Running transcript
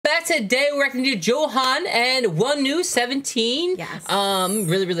today we're reacting to JEONGHAN and WONWOO 17. Yes.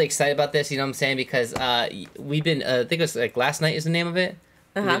 Really excited about this, you know what I'm saying, because we've been, I think it was like last night is the name of it.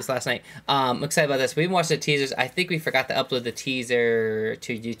 I believe it was last night. I'm excited about this. We even watched the teasers. I think we forgot to upload the teaser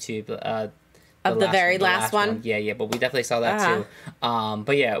to YouTube. The very last one? Yeah, but we definitely saw that too.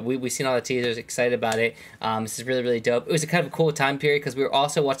 But yeah, we've seen all the teasers, excited about it. This is really dope. It was a kind of a cool time period because we were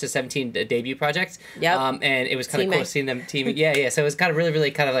also watching the 17 debut project. Yep. And it was kind of cool seeing them teaming. Yeah. So it was kind of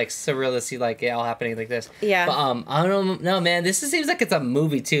really kind of like surreal to see like it all happening like this. Yeah. But I don't know, man. This seems like it's a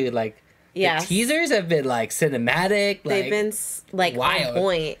movie too. Like the teasers have been like cinematic. They've been like wild. On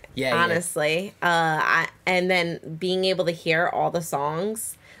point. Yeah. Honestly. And then being able to hear all the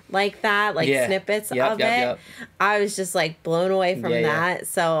songs like that, like snippets of it. I was just like blown away from that.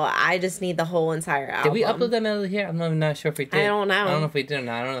 So I just need the whole entire album. Did we upload that melody here? I'm not sure if we did. I don't know. I don't know if we did or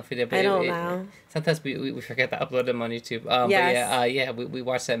not. I don't know if we did. But I don't know. Sometimes we forget to upload them on YouTube. Yes. But we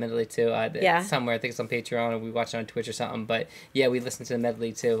watched that medley too. Somewhere, I think it's on Patreon or we watched it on Twitch or something. But yeah, we listened to the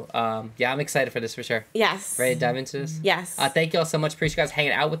medley too. Yeah, I'm excited for this for sure. Yes. Ready to dive into this? Yes. Thank you all so much. Appreciate you guys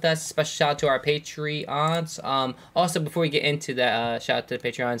hanging out with us. Special shout out to our Patreons. Also, before we get into the shout out to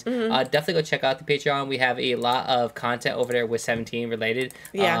the Patreons, definitely go check out the Patreon. We have a lot of content over there with 17 related.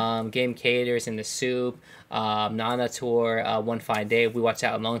 Yeah. Game Caters in the Soup. Nana Tour, One Fine Day. We watched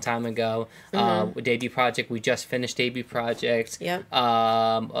that a long time ago. Debut project. We just finished debut project. Yep.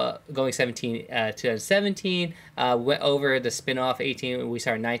 Going 17, 2017. Went over the spin-off 18. We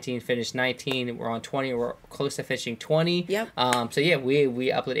started 19, finished 19. We're on 20. We're close to finishing 20. Yep. So yeah, we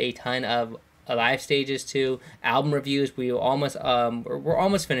upload a ton of live stages too, album reviews. We're almost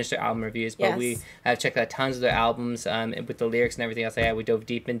finished our album reviews, but we have checked out tons of their albums with the lyrics and everything else. Yeah, we dove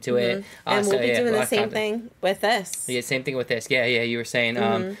deep into it. And we'll be doing the same thing with this. Yeah, same thing with this. Yeah, you were saying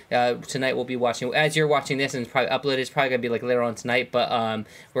tonight we'll be watching, as you're watching this and it's probably uploaded, it's probably gonna be like later on tonight, but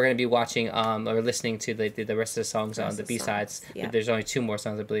we're gonna be watching or listening to the rest of the songs on the B-sides. There's only 2 more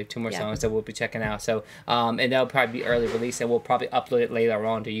songs, I believe, 2 more songs that we'll be checking out. So and that'll probably be early release, and we'll probably upload it later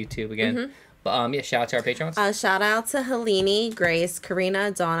on to YouTube again. But yeah, shout out to our patrons. Shout out to Helene, Grace, Karina,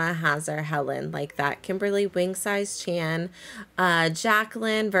 Donna, Hazard, Helen, like that, Kimberly, Wing Size Chan,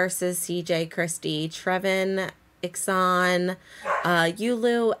 Jacqueline versus CJ, Christy, Trevin, Ixon,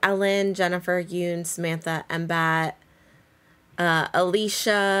 Yulu, Ellen, Jennifer, Yoon, Samantha, Mbat,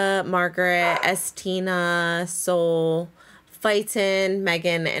 Alicia, Margaret, Estina, Soul, Fightin,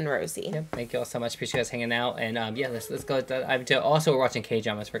 Megan, and Rosie. Yep, thank you all so much. Appreciate you guys hanging out. And yeah, let's go. Also, we're watching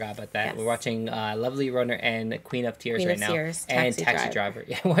K-dramas. Forgot about that. Yes. We're watching Lovely Runner and Queen of Tears right now. And Taxi Driver.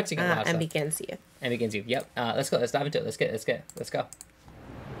 Yeah, watching a lot of stuff. And Begins You. And Begins You. Yep. Let's go. Let's dive into it. Let's go.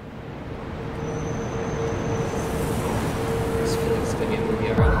 This feels like it's gonna be a movie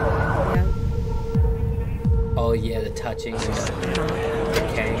already. Yeah. Oh yeah, the touching.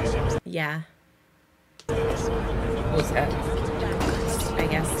 Okay. Yeah. What was that? I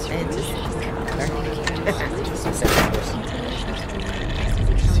guess it just...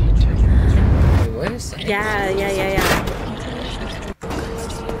 Wait, what is that? Yeah.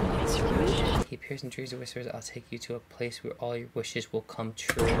 He appears in dreams and whispers, I'll take you to a place where all your wishes will come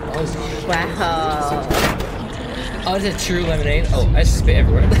true. Oh, wow. Oh, is it True Lemonade? Oh, I just spit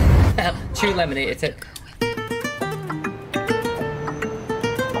everywhere. True Lemonade. It's a...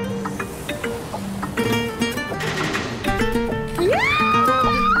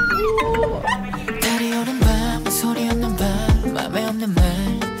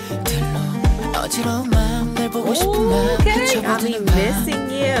 Okay, I'll be missing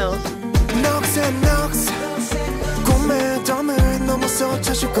you.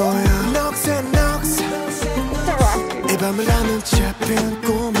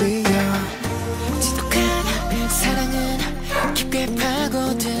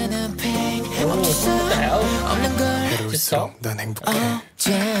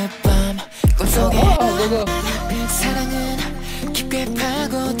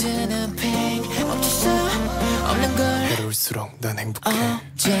 난 행복해.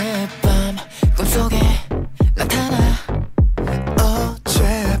 어젯밤 꿈속에 나타나.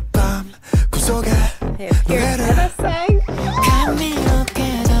 어젯밤 꿈속에 노래를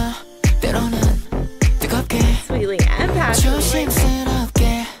감미롭게도 때로는 뜨겁게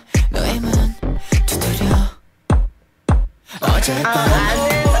조심스럽게 너의 문 두드려. 어젯밤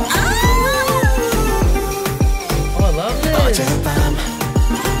Oh, I love this.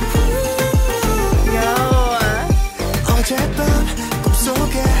 어젯밤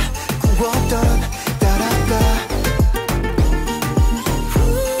꿈속에 꾸었던 따라가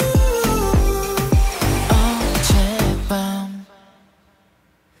어젯밤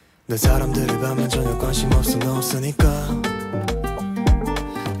내 사람들이 밤엔 전혀 관심 없어 너 없으니까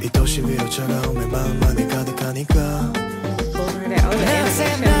이 도시 위로 차가운 내 마음만이 가득하니까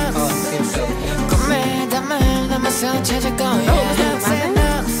꿈에 담을 담아서 찾을 거야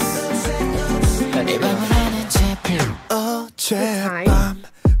이 밤을 하는 채 어젯밤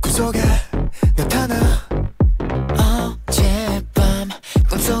꿈속에 나타나 어젯밤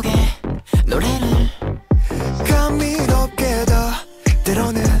꿈속에 노래를 감미롭게도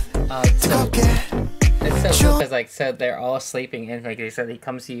때로는 뜨겁게 It's so cool because like so they're all sleeping and like they said he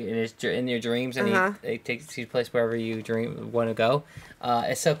comes to you in your dreams and he takes you to place wherever you want to go.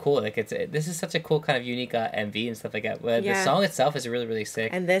 It's so cool. Like this is such a cool kind of unique MV and stuff like that. But the song itself is really really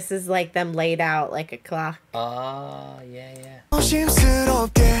sick. And this is like them laid out like a clock. Oh yeah yeah.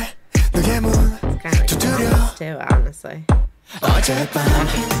 조심스럽게 너의 문 두드려 too, honestly. 어젯밤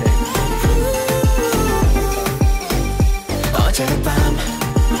어젯밤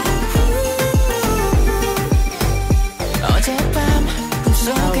어젯밤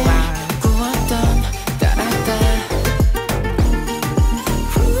꿈속에 꾸었던 따라다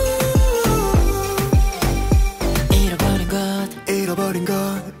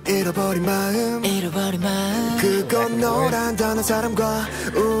잃어버린 마음 그건 너란다는 사람과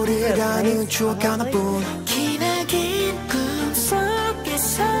우리라는 추억 하나뿐 기나긴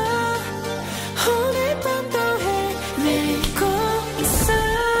꿈속에서 오늘 밤도 헤매고 있어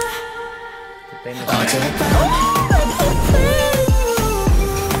어젯밤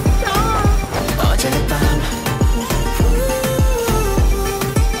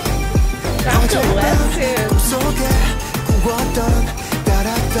꿈속에 꾸었던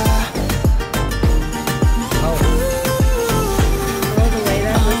따라다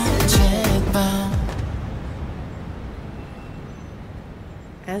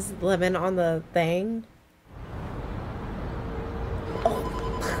As living on the thing.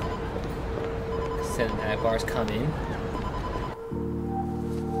 Cinematic bars come in.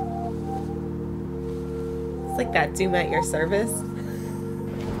 It's like that Doom at your service.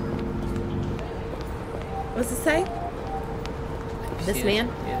 What's it say? This man?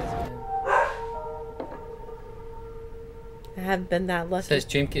 Yeah, this man. I haven't been that lucky. So his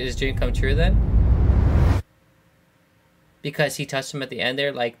dream come true then? Because he touched him at the end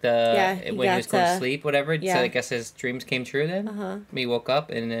there, like when he was going to sleep, whatever. Yeah. So I guess his dreams came true then. He woke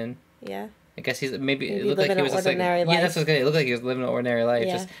up and then. Yeah. I guess it looked like he was just like, life. Yeah, that's what's good. It looked like he was living an ordinary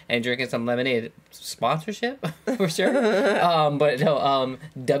life, and drinking some lemonade. Sponsorship for sure. But no,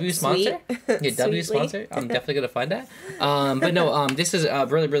 W sponsor. Yeah, W sponsor. I'm definitely gonna find that. But no, this is a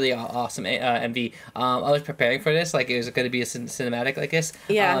really really awesome MV. I was preparing for this like it was gonna be a cinematic like this.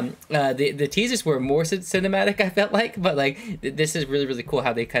 Yeah. The teasers were more cinematic I felt like, but like this is really really cool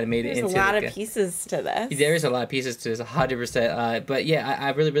how they kind of made it into. There's a lot of pieces to this. There is a lot of pieces to this, 100%. But yeah,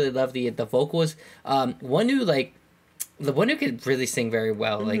 I really really love the vocals. WONWOO the one who could really sing very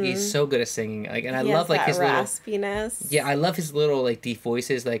well. Like he's so good at singing. Like, and I love like his raspiness. Yeah, I love his little like deep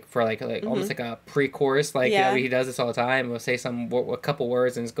voices. Like for like almost like a pre-chorus. Like he does this all the time. He'll say a couple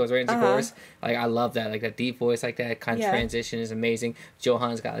words and it goes right into chorus. Like I love that. Like that deep voice, like that kind of transition is amazing.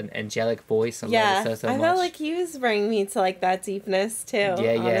 JEONGHAN's got an angelic voice. I love it so I much. felt like he was bringing me to like that deepness too.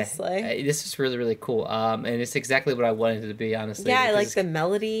 Yeah, honestly. This is really really cool. And it's exactly what I wanted it to be. Honestly. Yeah, I like the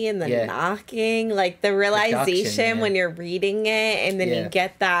melody and the knocking, like the realization when you're reading it. And then you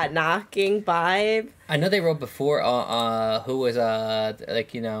get that knocking vibe. I know they wrote before who was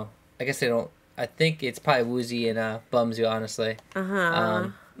like, you know, I guess they don't, I think it's probably Woozy and Bumzu, honestly.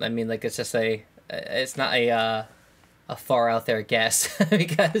 I mean, like it's just it's not a far out there guess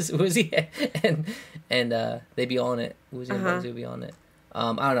because Woozy and they be on it. Woozy and Bumzu be on it. I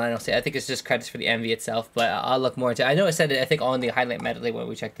don't know. I don't see. I think it's just credits for the MV itself, but I'll look more into it. I know it said it, I think, on the highlight medley when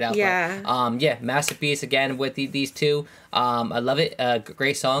we checked it out. Yeah. But, masterpiece again with these two. I love it.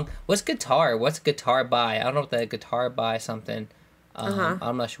 Great song. What's guitar? What's guitar by? I don't know what that guitar by something.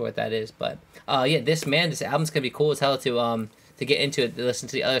 I'm not sure what that is, but this album's gonna be cool as hell to get into it. To listen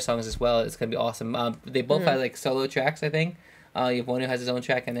to the other songs as well. It's gonna be awesome. They both have like solo tracks, I think. WONWOO has his own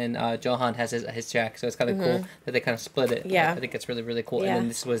track, and then JEONGHAN has his track, so it's kind of cool that they kind of split it. Yeah. I think it's really, really cool. Yeah. And then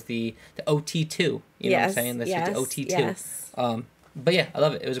this was the OT2, you know what I'm saying? This was the OT2. Yes. But yeah, I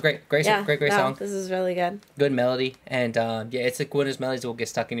love it. It was a great song. This is really good. Good melody, and it's like one of those melodies that will get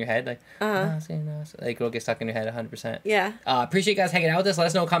stuck in your head, like like it'll get stuck in your head 100%. Yeah. Appreciate you guys hanging out with us. Let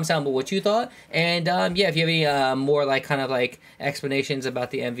us know in the comments down below what you thought, and if you have any more like kind of like explanations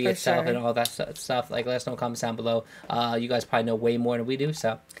about the MV itself and all that stuff, like let us know in the comments down below. You guys probably know way more than we do,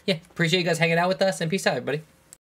 so yeah. Appreciate you guys hanging out with us, and peace out, everybody.